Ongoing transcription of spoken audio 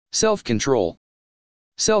self-control,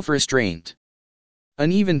 self-restraint,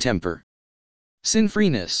 uneven temper,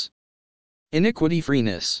 sin-freeness,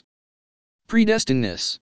 iniquity-freeness,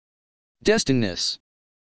 predestinedness, destinedness,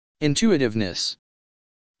 intuitiveness,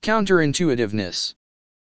 counterintuitiveness,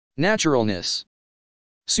 naturalness,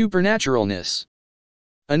 supernaturalness,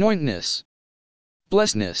 anointness,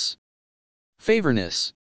 blessedness,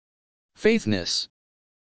 favorness, faithness,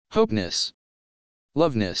 hopeness,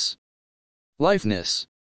 loveness, lifeness,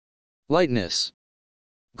 lightness,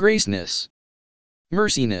 graceness,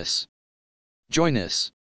 merciness,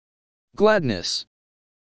 joyness, gladness,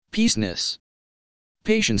 peaceness,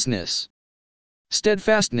 patienceness,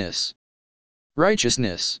 steadfastness,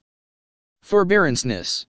 righteousness,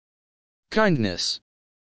 forbearanceness, kindness,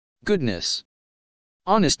 goodness,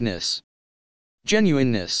 honestness,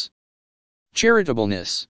 genuineness,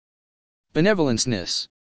 charitableness, benevolenceness,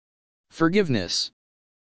 forgiveness,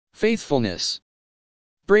 faithfulness,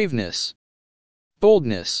 braveness,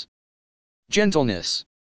 boldness, gentleness,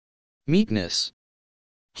 meekness,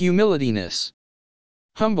 humilityness,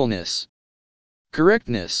 humbleness,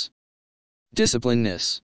 correctness,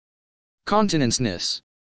 disciplineness, continenceness,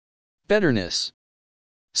 betterness,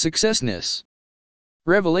 successness,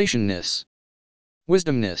 revelationness,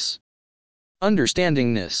 wisdomness,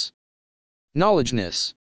 understandingness,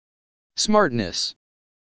 knowledgeness, smartness,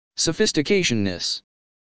 sophisticationness,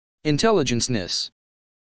 intelligenceness,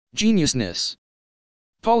 geniusness,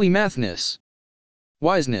 polymathness,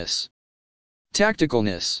 wiseness,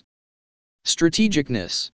 tacticalness,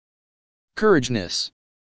 strategicness, courageness,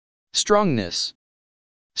 strongness,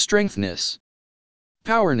 strengthness,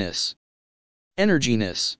 powerness,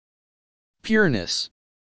 energiness, pureness,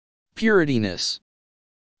 purityness,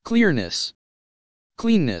 clearness,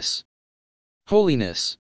 cleanness,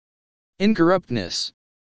 holiness, incorruptness,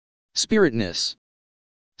 spiritness,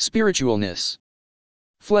 spiritualness,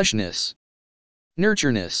 fleshness,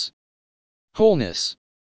 nurtureness, wholeness,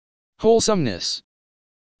 wholesomeness,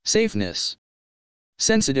 safeness,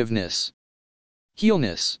 sensitiveness,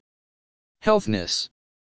 healness, healthness,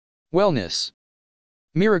 wellness,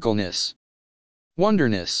 miracleness,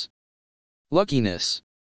 wonderness, luckiness,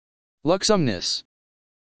 luxumness,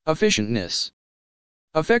 efficientness,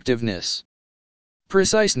 effectiveness,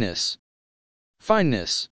 preciseness,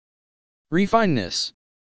 fineness, refineness,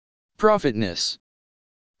 profitness,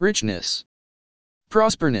 richness,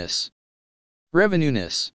 prosperness,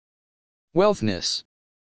 revenueness, wealthness,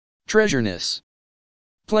 treasureness,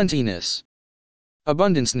 plentiness,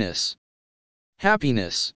 abundanceness,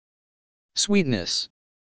 happiness, sweetness,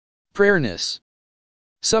 prayerness,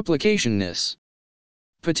 supplicationness,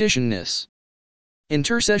 petitionness,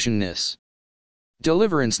 intercessionness,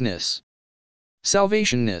 deliveranceness,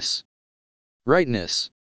 salvationness, rightness,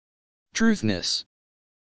 truthness,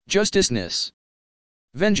 justiceness,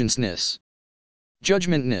 vengeanceness,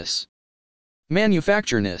 judgmentness,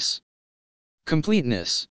 manufactureness,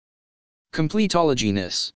 completeness,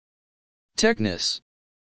 completologyness, techness,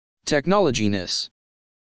 technologyness,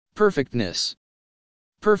 perfectness,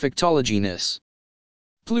 perfectologyness,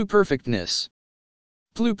 pluperfectness,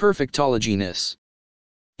 pluperfectologyness,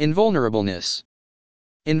 invulnerableness,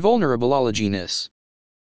 invulnerableologyness,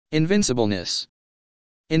 invincibleness,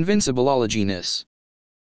 invincibilologyness,